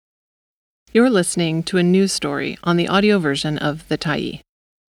You're listening to a news story on the audio version of The Tyee.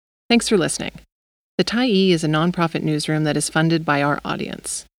 Thanks for listening. The Tyee is a nonprofit newsroom that is funded by our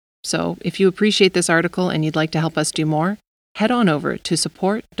audience. So, if you appreciate this article and you'd like to help us do more, head on over to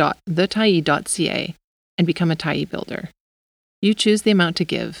support.thetyee.ca and become a Tyee builder. You choose the amount to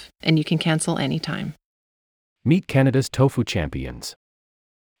give, and you can cancel anytime. Meet Canada's Tofu Champions.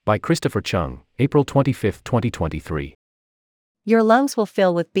 By Christopher Chung, April 25, 2023. Your lungs will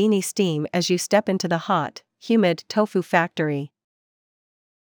fill with beanie steam as you step into the hot, humid tofu factory.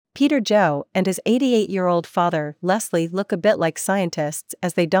 Peter Joe and his 88-year-old father, Leslie, look a bit like scientists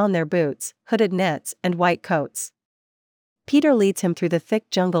as they don their boots, hooded nets, and white coats. Peter leads him through the thick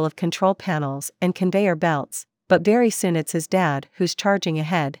jungle of control panels and conveyor belts, but very soon it's his dad who's charging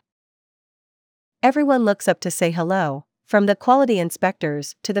ahead. Everyone looks up to say hello, from the quality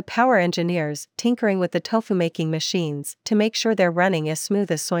inspectors to the power engineers tinkering with the tofu-making machines to make sure they're running as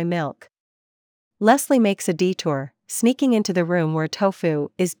smooth as soy milk. Leslie makes a detour, sneaking into the room where tofu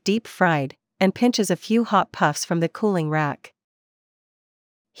is deep-fried, and pinches a few hot puffs from the cooling rack.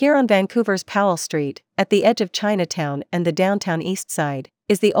 Here on Vancouver's Powell Street, at the edge of Chinatown and the downtown east side,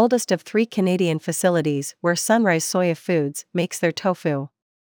 is the oldest of 3 Canadian facilities where Sunrise Soya Foods makes their tofu.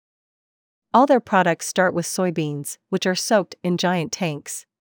 All their products start with soybeans, which are soaked in giant tanks.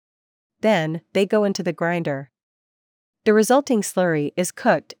 Then, they go into the grinder. The resulting slurry is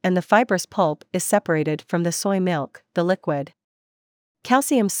cooked and the fibrous pulp is separated from the soy milk, the liquid.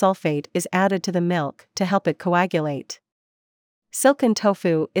 Calcium sulfate is added to the milk to help it coagulate. Silken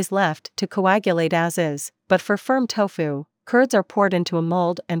tofu is left to coagulate as is, but for firm tofu, curds are poured into a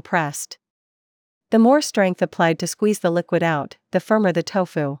mold and pressed. The more strength applied to squeeze the liquid out, the firmer the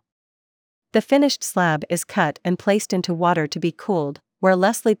tofu. The finished slab is cut and placed into water to be cooled, where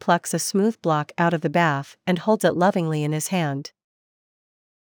Leslie plucks a smooth block out of the bath and holds it lovingly in his hand.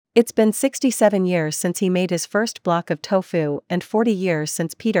 It's been 67 years since he made his first block of tofu and 40 years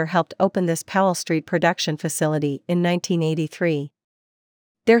since Peter helped open this Powell Street production facility in 1983.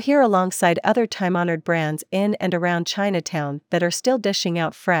 They're here alongside other time-honored brands in and around Chinatown that are still dishing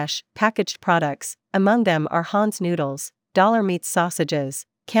out fresh, packaged products. Among them are Han's Noodles, Dollar Meats Sausages,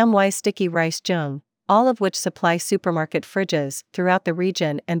 Cam Wai Sticky Rice Jung, all of which supply supermarket fridges throughout the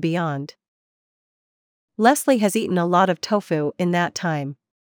region and beyond. Leslie has eaten a lot of tofu in that time.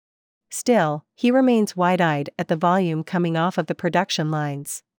 Still, he remains wide-eyed at the volume coming off of the production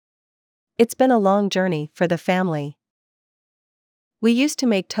lines. It's been a long journey for the family. We used to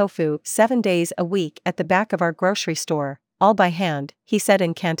make tofu 7 days a week at the back of our grocery store, all by hand, he said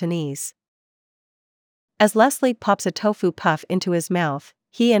in Cantonese. As Leslie pops a tofu puff into his mouth,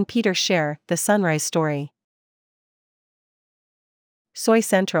 he and Peter share the Sunrise story. Soy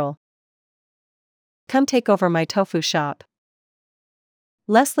Central. Come take over my tofu shop.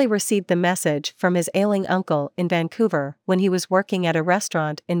 Leslie received the message from his ailing uncle in Vancouver when he was working at a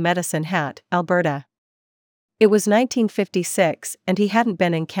restaurant in Medicine Hat, Alberta. It was 1956 and he hadn't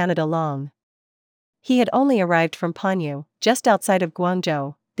been in Canada long. He had only arrived from Panyu, just outside of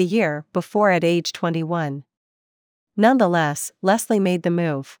Guangzhou, the year before at age 21. Nonetheless, Leslie made the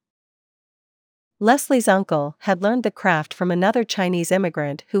move. Leslie's uncle had learned the craft from another Chinese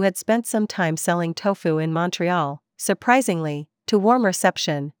immigrant who had spent some time selling tofu in Montreal, surprisingly, to warm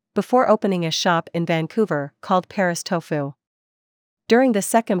reception, before opening a shop in Vancouver called Paris Tofu. During the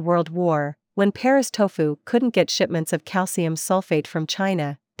Second World War, when Paris Tofu couldn't get shipments of calcium sulfate from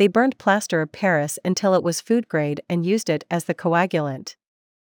China, they burned plaster of Paris until it was food grade and used it as the coagulant.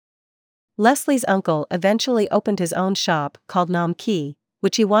 Leslie's uncle eventually opened his own shop called Nam Ki,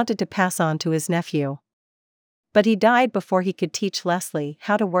 which he wanted to pass on to his nephew. But he died before he could teach Leslie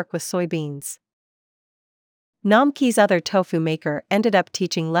how to work with soybeans. Nam Ki's other tofu maker ended up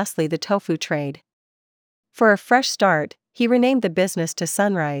teaching Leslie the tofu trade. For a fresh start, he renamed the business to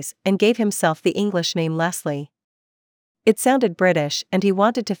Sunrise and gave himself the English name Leslie. It sounded British and he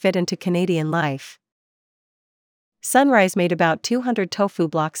wanted to fit into Canadian life. Sunrise made about 200 tofu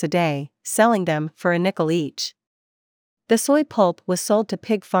blocks a day, selling them for a nickel each. The soy pulp was sold to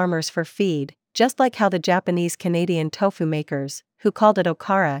pig farmers for feed, just like how the Japanese Canadian tofu makers, who called it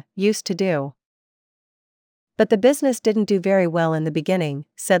okara, used to do. But the business didn't do very well in the beginning,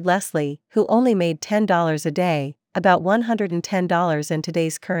 said Leslie, who only made $10 a day, about $110 in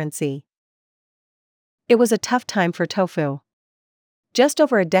today's currency. It was a tough time for tofu. Just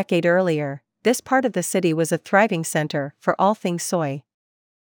over a decade earlier, this part of the city was a thriving center for all things soy.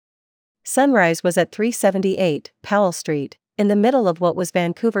 Sunrise was at 378 Powell Street, in the middle of what was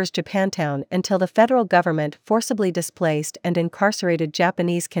Vancouver's Japantown until the federal government forcibly displaced and incarcerated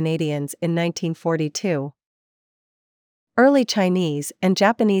Japanese Canadians in 1942. Early Chinese and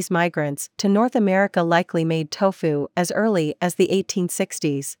Japanese migrants to North America likely made tofu as early as the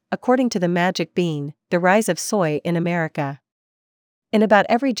 1860s, according to the Magic Bean, The Rise of Soy in America. In about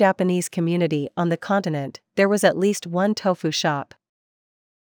every Japanese community on the continent, there was at least one tofu shop.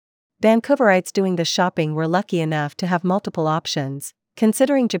 Vancouverites doing the shopping were lucky enough to have multiple options,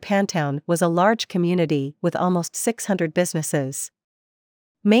 considering Japantown was a large community with almost 600 businesses.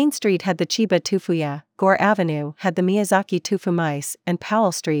 Main Street had the Chiba Tofuya, Gore Avenue had the Miyazaki Tofu Mice, and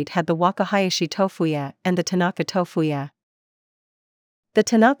Powell Street had the Wakahayashi Tofuya and the Tanaka Tofuya. The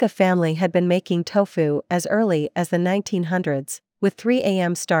Tanaka family had been making tofu as early as the 1900s, with 3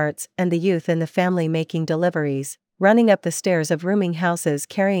 a.m. starts and the youth in the family making deliveries, running up the stairs of rooming houses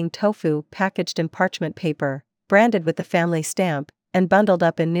carrying tofu packaged in parchment paper, branded with the family stamp, and bundled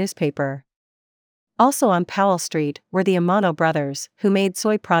up in newspaper. Also on Powell Street were the Amano brothers, who made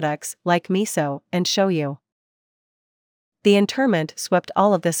soy products like miso and shoyu. The interment swept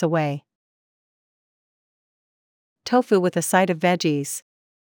all of this away. Tofu with a side of veggies.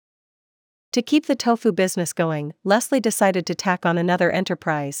 To keep the tofu business going, Leslie decided to tack on another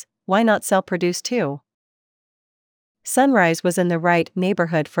enterprise. Why not sell produce too? Sunrise was in the right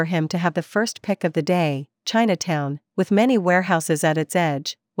neighborhood for him to have the first pick of the day. Chinatown, with many warehouses at its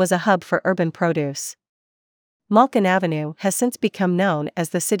edge, was a hub for urban produce. Malkin Avenue has since become known as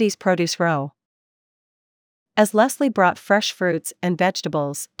the city's produce row. As Leslie brought fresh fruits and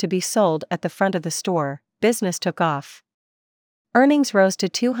vegetables to be sold at the front of the store, business took off. Earnings rose to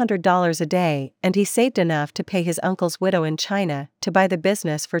 $200 a day, and he saved enough to pay his uncle's widow in China to buy the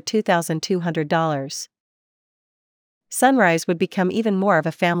business for $2,200. Sunrise would become even more of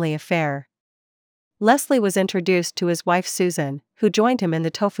a family affair. Leslie was introduced to his wife Susan, who joined him in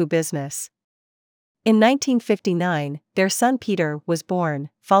the tofu business. In 1959, their son Peter was born,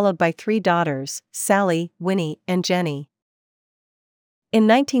 followed by 3 daughters, Sally, Winnie, and Jenny. In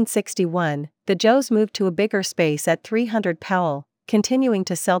 1961, the Joes moved to a bigger space at 300 Powell, continuing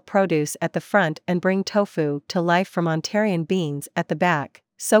to sell produce at the front and bring tofu to life from Ontarian beans at the back,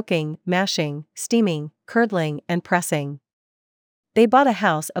 soaking, mashing, steaming, curdling, and pressing. They bought a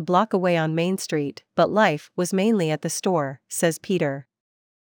house a block away on Main Street, but life was mainly at the store, says Peter.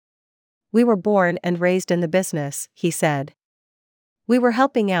 We were born and raised in the business, he said. We were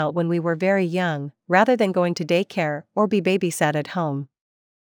helping out when we were very young, rather than going to daycare or be babysat at home.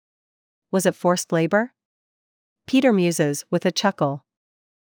 Was it forced labor? Peter muses with a chuckle.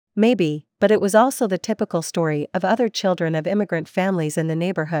 Maybe, but it was also the typical story of other children of immigrant families in the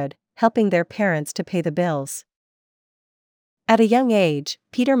neighborhood, helping their parents to pay the bills. At a young age,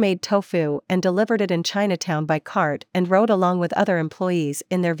 Peter made tofu and delivered it in Chinatown by cart and rode along with other employees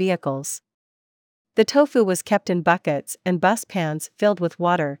in their vehicles. The tofu was kept in buckets and bus pans filled with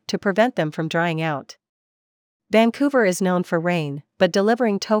water to prevent them from drying out. Vancouver is known for rain, but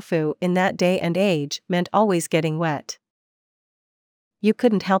delivering tofu in that day and age meant always getting wet. You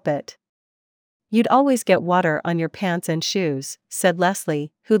couldn't help it. You'd always get water on your pants and shoes, said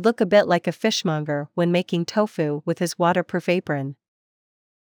Leslie, who'd look a bit like a fishmonger when making tofu with his waterproof apron.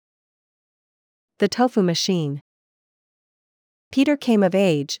 The tofu machine. Peter came of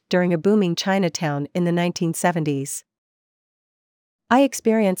age during a booming Chinatown in the 1970s. I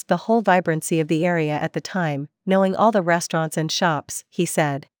experienced the whole vibrancy of the area at the time, knowing all the restaurants and shops, he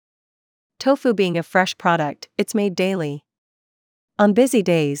said. Tofu being a fresh product, it's made daily. On busy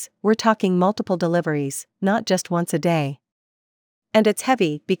days, we're talking multiple deliveries, not just once a day. And it's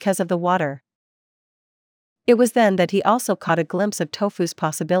heavy because of the water. It was then that he also caught a glimpse of tofu's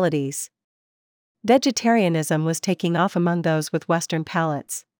possibilities. Vegetarianism was taking off among those with Western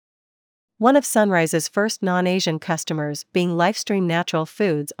palates. One of Sunrise's first non-Asian customers being Lifestream Natural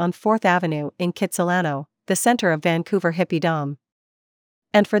Foods on 4th Avenue in Kitsilano, the center of Vancouver hippiedom.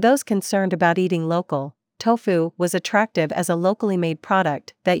 And for those concerned about eating local, tofu was attractive as a locally made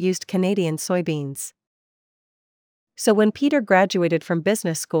product that used Canadian soybeans. So when Peter graduated from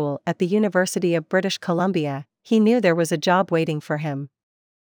business school at the University of British Columbia, he knew there was a job waiting for him.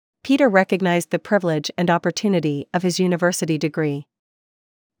 Peter recognized the privilege and opportunity of his university degree.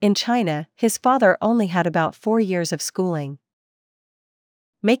 In China, his father only had about 4 years of schooling.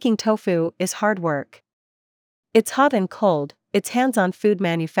 Making tofu is hard work. It's hot and cold, it's hands-on food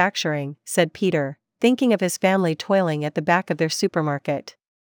manufacturing, said Peter, thinking of his family toiling at the back of their supermarket.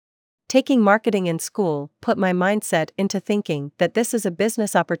 Taking marketing in school put my mindset into thinking that this is a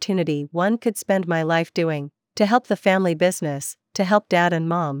business opportunity one could spend my life doing, to help the family business, to help dad and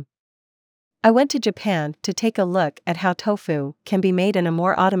mom. I went to Japan to take a look at how tofu can be made in a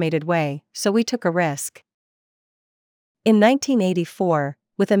more automated way, so we took a risk. In 1984,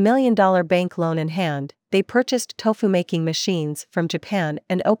 with $1 million bank loan in hand, they purchased tofu-making machines from Japan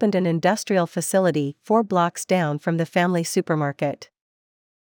and opened an industrial facility 4 blocks down from the family supermarket.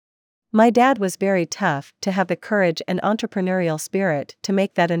 My dad was very tough to have the courage and entrepreneurial spirit to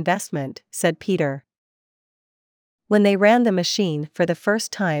make that investment, said Peter. When they ran the machine for the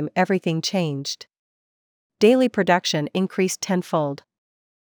first time, everything changed. Daily production increased tenfold.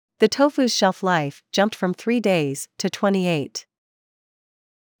 The tofu's shelf life jumped from 3 days to 28.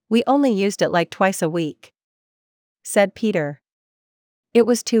 We only used it like twice a week, said Peter. It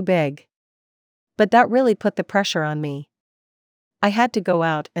was too big. But that really put the pressure on me. I had to go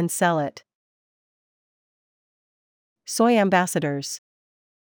out and sell it. Soy ambassadors.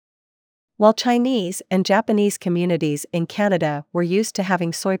 While Chinese and Japanese communities in Canada were used to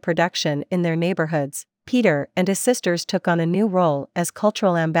having soy production in their neighborhoods, Peter and his sisters took on a new role as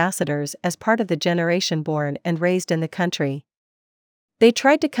cultural ambassadors as part of the generation born and raised in the country. They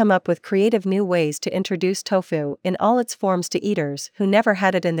tried to come up with creative new ways to introduce tofu in all its forms to eaters who never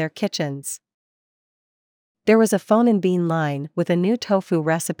had it in their kitchens. There was a phone and bean line with a new tofu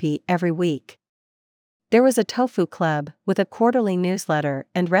recipe every week. There was a tofu club with a quarterly newsletter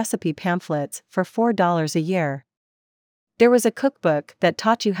and recipe pamphlets for $4 a year. There was a cookbook that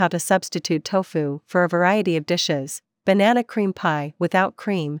taught you how to substitute tofu for a variety of dishes: banana cream pie without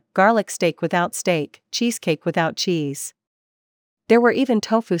cream, garlic steak without steak, cheesecake without cheese. There were even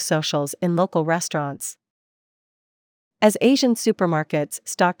tofu socials in local restaurants. As Asian supermarkets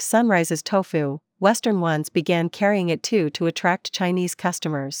stocked Sunrise's tofu, Western ones began carrying it too to attract Chinese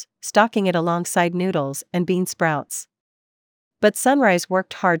customers, stocking it alongside noodles and bean sprouts. But Sunrise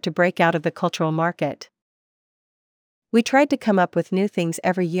worked hard to break out of the cultural market. We tried to come up with new things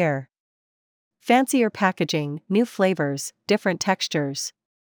every year. Fancier packaging, new flavors, different textures.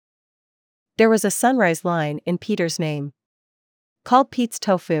 There was a Sunrise line in Peter's name. Called Pete's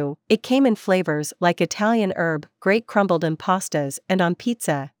Tofu, it came in flavors like Italian herb, great crumbled in pastas and on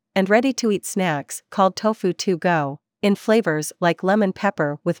pizza, and ready-to-eat snacks called Tofu To Go, in flavors like lemon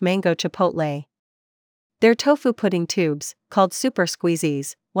pepper with mango chipotle. Their tofu pudding tubes, called Super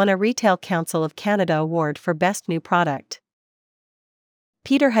Squeezies, won a Retail Council of Canada award for Best New Product.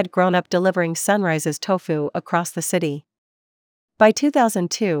 Peter had grown up delivering Sunrise's tofu across the city. By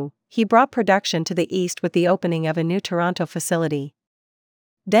 2002, he brought production to the east with the opening of a new Toronto facility.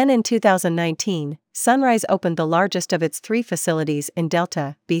 Then in 2019, Sunrise opened the largest of its 3 facilities in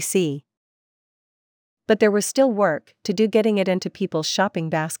Delta, BC. But there was still work to do getting it into people's shopping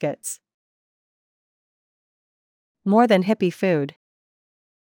baskets. More than hippie food.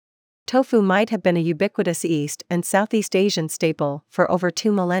 Tofu might have been a ubiquitous East and Southeast Asian staple for over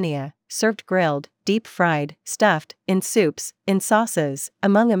 2 millennia, served grilled, deep-fried, stuffed, in soups, in sauces,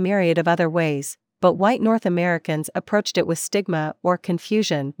 among a myriad of other ways, but white North Americans approached it with stigma or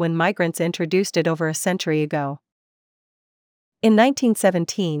confusion when migrants introduced it over a century ago. In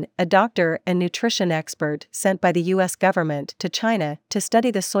 1917, a doctor and nutrition expert sent by the U.S. government to China to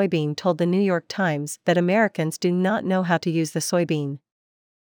study the soybean told the New York Times that Americans do not know how to use the soybean.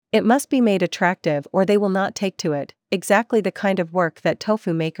 It must be made attractive or they will not take to it, exactly the kind of work that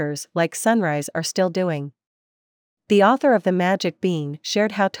tofu makers like Sunrise are still doing. The author of The Magic Bean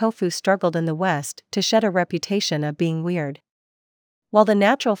shared how tofu struggled in the West to shed a reputation of being weird. While the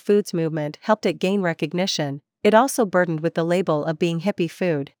natural foods movement helped it gain recognition, it also burdened with the label of being hippie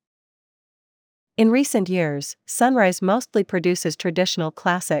food. In recent years, Sunrise mostly produces traditional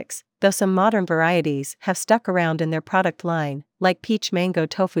classics, though some modern varieties have stuck around in their product line, like peach mango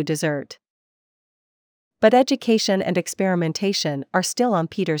tofu dessert. But education and experimentation are still on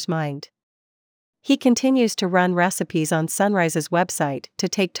Peter's mind. He continues to run recipes on Sunrise's website to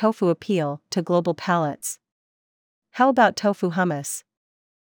take tofu appeal to global palates. How about tofu hummus?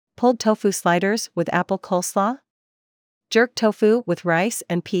 Pulled tofu sliders with apple coleslaw? Jerk tofu with rice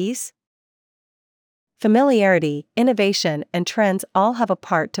and peas? Familiarity, innovation, and trends all have a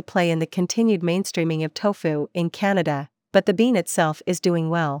part to play in the continued mainstreaming of tofu in Canada, but the bean itself is doing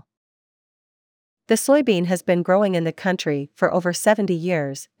well. The soybean has been growing in the country for over 70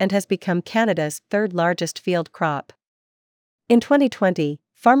 years and has become Canada's 3rd largest field crop. In 2020,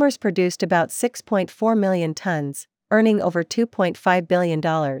 farmers produced about 6.4 million tons, earning over $2.5 billion.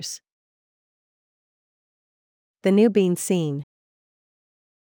 The new bean scene.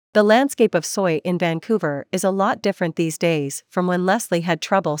 The landscape of soy in Vancouver is a lot different these days from when Leslie had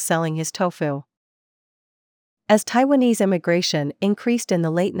trouble selling his tofu. As Taiwanese immigration increased in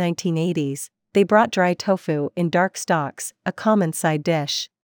the late 1980s, they brought dry tofu in dark stocks, a common side dish.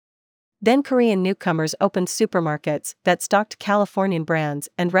 Then Korean newcomers opened supermarkets that stocked Californian brands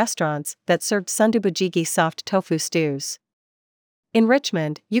and restaurants that served sundubujjigi soft tofu stews. In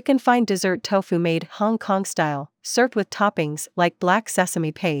Richmond, you can find dessert tofu made Hong Kong style, served with toppings like black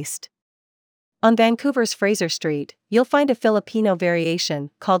sesame paste. On Vancouver's Fraser Street, you'll find a Filipino variation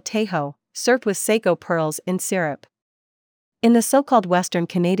called tejo, served with sago pearls in syrup. In the so-called Western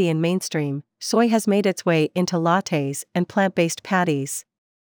Canadian mainstream, soy has made its way into lattes and plant-based patties.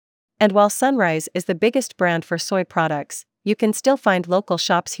 And while Sunrise is the biggest brand for soy products, you can still find local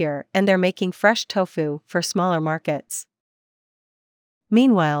shops here, and they're making fresh tofu for smaller markets.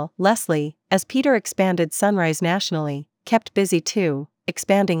 Meanwhile, Leslie, as Peter expanded Sunrise nationally, kept busy too,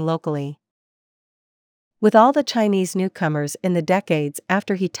 expanding locally. With all the Chinese newcomers in the decades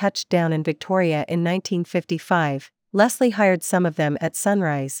after he touched down in Victoria in 1955, Leslie hired some of them at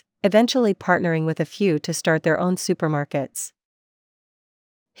Sunrise, eventually partnering with a few to start their own supermarkets.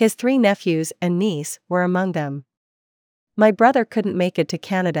 His 3 nephews and niece were among them. "My brother couldn't make it to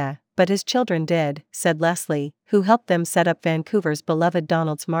Canada, but his children did," said Leslie, who helped them set up Vancouver's beloved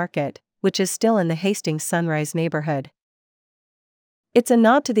Donald's Market, which is still in the Hastings Sunrise neighborhood. It's a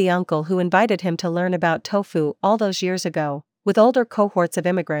nod to the uncle who invited him to learn about tofu all those years ago, with older cohorts of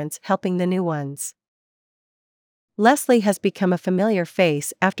immigrants helping the new ones. Leslie has become a familiar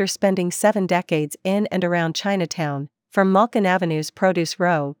face after spending 7 decades in and around Chinatown, from Malkin Avenue's Produce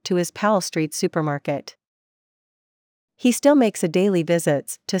Row to his Powell Street supermarket. He still makes a daily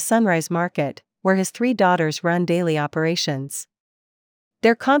visits to Sunrise Market, where his 3 daughters run daily operations.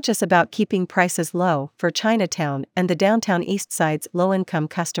 They're conscious about keeping prices low for Chinatown and the downtown East Side's low-income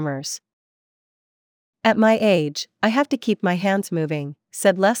customers. "At my age, I have to keep my hands moving,"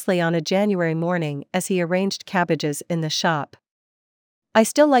 said Leslie on a January morning as he arranged cabbages in the shop. "I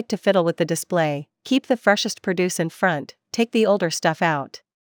still like to fiddle with the display, keep the freshest produce in front, take the older stuff out."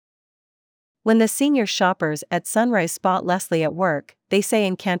 When the senior shoppers at Sunrise spot Leslie at work, they say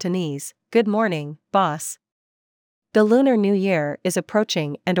in Cantonese, "Good morning, boss." The Lunar New Year is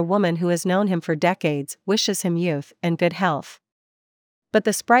approaching, and a woman who has known him for decades wishes him youth and good health. But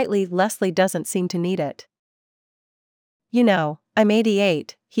the sprightly Leslie doesn't seem to need it. "You know, I'm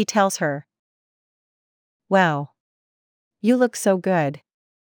 88, he tells her. "Wow. You look so good."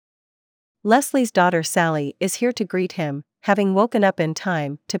 Leslie's daughter Sally is here to greet him, having woken up in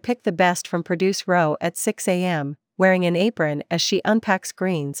time to pick the best from Produce Row at 6 a.m., wearing an apron as she unpacks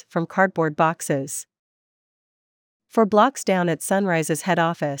greens from cardboard boxes. 4 blocks down at Sunrise's head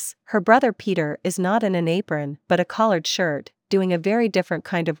office, her brother Peter is not in an apron but a collared shirt, doing a very different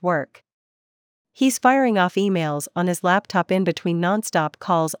kind of work. He's firing off emails on his laptop in between non-stop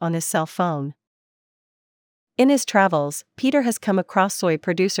calls on his cell phone. In his travels, Peter has come across soy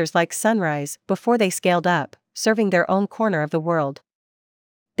producers like Sunrise before they scaled up, serving their own corner of the world.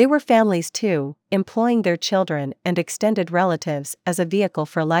 They were families too, employing their children and extended relatives as a vehicle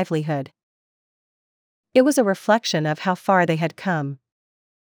for livelihood. It was a reflection of how far they had come.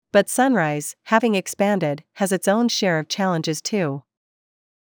 But Sunrise, having expanded, has its own share of challenges too.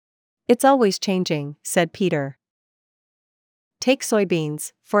 "It's always changing," said Peter. "Take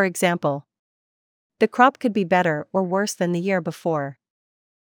soybeans, for example. The crop could be better or worse than the year before.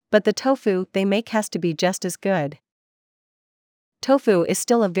 But the tofu they make has to be just as good." Tofu is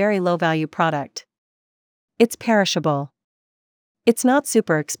still a very low-value product. It's perishable. It's not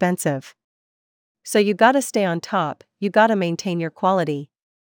super expensive. So you gotta stay on top, you gotta maintain your quality.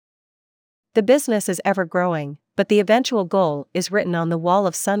 The business is ever growing, but the eventual goal is written on the wall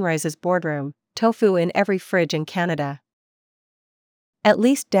of Sunrise's boardroom: tofu in every fridge in Canada. At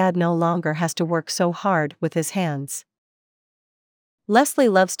least Dad no longer has to work so hard with his hands. Leslie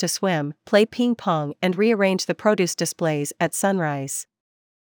loves to swim, play ping pong and rearrange the produce displays at Sunrise.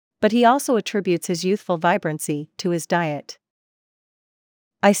 But he also attributes his youthful vibrancy to his diet.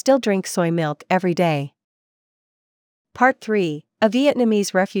 "I still drink soy milk every day." Part 3. A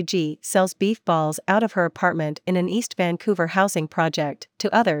Vietnamese refugee sells beef balls out of her apartment in an East Vancouver housing project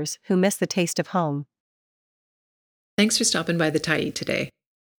to others who miss the taste of home. Thanks for stopping by the Tyee today.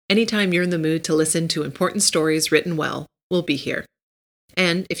 Anytime you're in the mood to listen to important stories written well, we'll be here.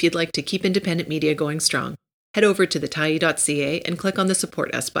 And if you'd like to keep independent media going strong, head over to thetyee.ca and click on the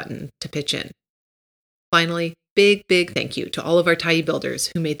Support Us button to pitch in. Finally, big thank you to all of our Tyee builders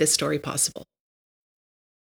who made this story possible.